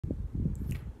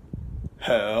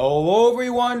Hello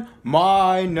everyone,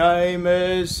 my name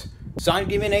is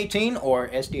SonicDemon18 or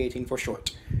SD18 for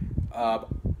short.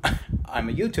 I'm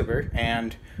a YouTuber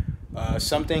and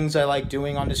some things I like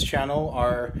doing on this channel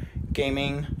are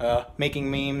gaming, making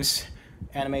memes,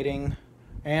 animating,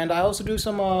 and I also do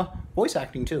some voice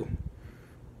acting too.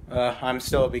 I'm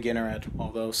still a beginner at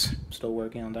all those, still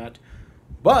working on that.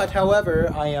 But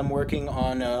however, I am working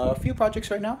on a few projects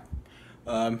right now.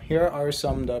 Here are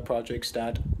some of the projects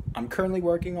that I'm currently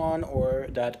working on or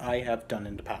that I have done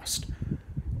in the past.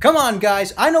 Come on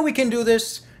guys, I know we can do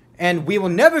this, and we will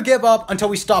never give up until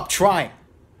we stop trying.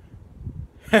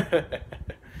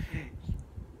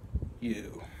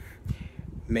 You.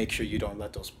 Make sure you don't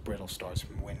let those brittle stars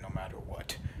win no matter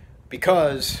what.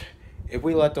 Because if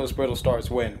we let those brittle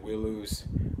stars win, we lose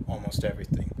almost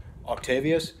everything.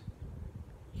 Octavius,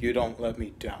 you don't let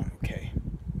me down, okay?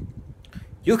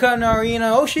 Yuka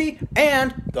Narina Oshi,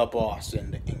 and the boss in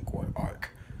the Inkward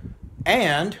arc.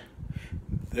 And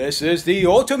this is the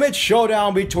ultimate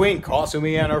showdown between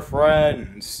Kasumi and her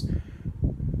friends.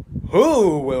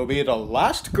 Who will be the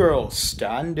last girl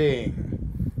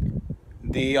standing?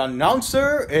 The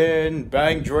announcer in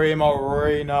Bang Dream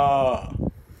Arena.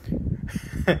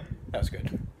 That was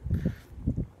good.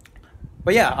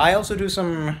 But yeah, I also do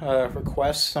some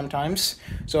requests sometimes.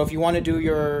 So if you want to do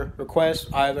your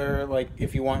request, either like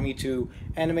if you want me to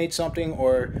animate something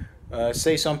or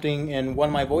say something in one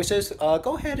of my voices,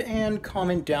 go ahead and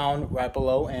comment down right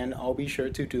below and I'll be sure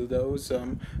to do those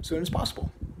soon as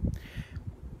possible.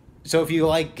 So if you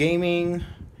like gaming,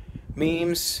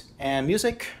 memes, and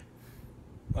music,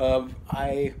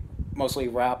 I mostly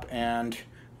rap and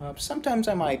sometimes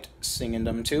I might sing in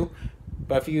them too.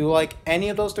 But if you like any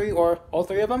of those three or all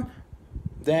three of them,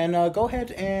 then go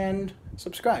ahead and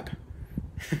subscribe.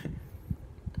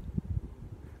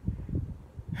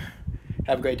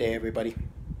 Have a great day, everybody.